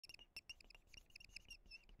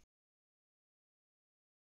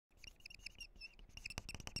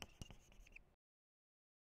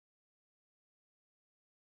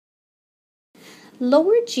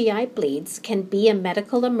Lower GI bleeds can be a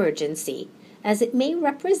medical emergency, as it may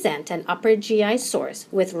represent an upper GI source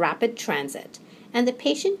with rapid transit, and the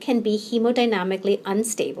patient can be hemodynamically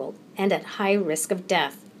unstable and at high risk of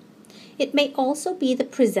death. It may also be the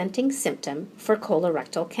presenting symptom for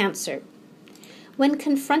colorectal cancer. When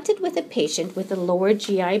confronted with a patient with a lower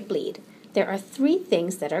GI bleed, there are three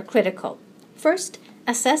things that are critical. First,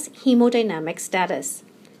 assess hemodynamic status.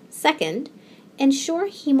 Second, ensure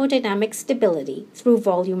hemodynamic stability through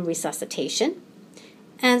volume resuscitation.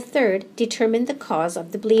 And third, determine the cause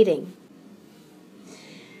of the bleeding.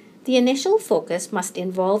 The initial focus must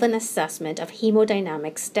involve an assessment of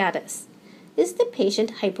hemodynamic status. Is the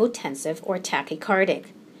patient hypotensive or tachycardic?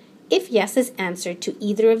 If yes is answered to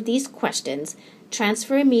either of these questions,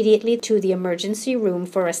 transfer immediately to the emergency room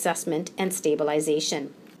for assessment and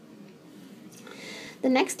stabilization. The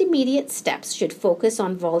next immediate steps should focus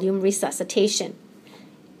on volume resuscitation.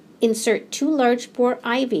 Insert 2 large bore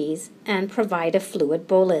IVs and provide a fluid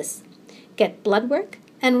bolus. Get blood work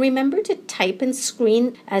and remember to type and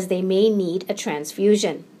screen as they may need a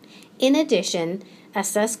transfusion. In addition,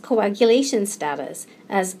 assess coagulation status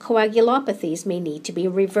as coagulopathies may need to be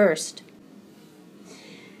reversed.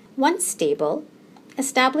 Once stable,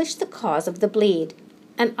 establish the cause of the bleed.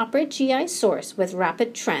 An upper GI source with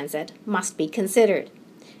rapid transit must be considered.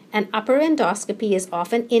 An upper endoscopy is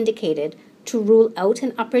often indicated to rule out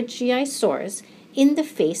an upper GI source in the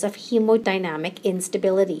face of hemodynamic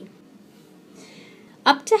instability.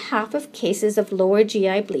 Up to half of cases of lower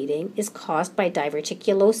GI bleeding is caused by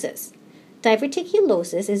diverticulosis.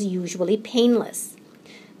 Diverticulosis is usually painless.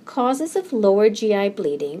 Causes of lower GI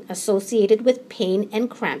bleeding associated with pain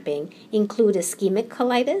and cramping include ischemic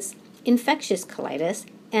colitis, infectious colitis,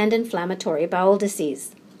 and inflammatory bowel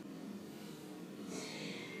disease.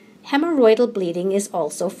 Hemorrhoidal bleeding is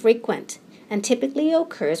also frequent and typically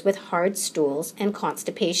occurs with hard stools and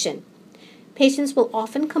constipation. Patients will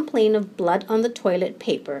often complain of blood on the toilet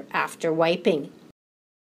paper after wiping.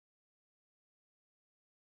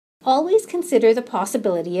 Always consider the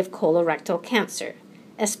possibility of colorectal cancer,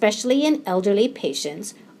 especially in elderly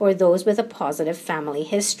patients or those with a positive family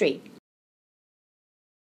history.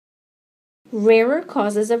 Rarer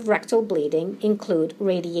causes of rectal bleeding include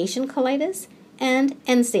radiation colitis and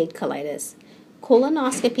NSAID colitis.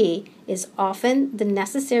 Colonoscopy is often the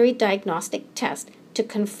necessary diagnostic test to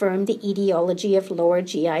confirm the etiology of lower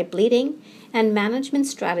GI bleeding, and management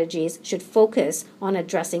strategies should focus on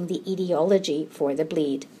addressing the etiology for the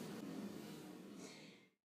bleed.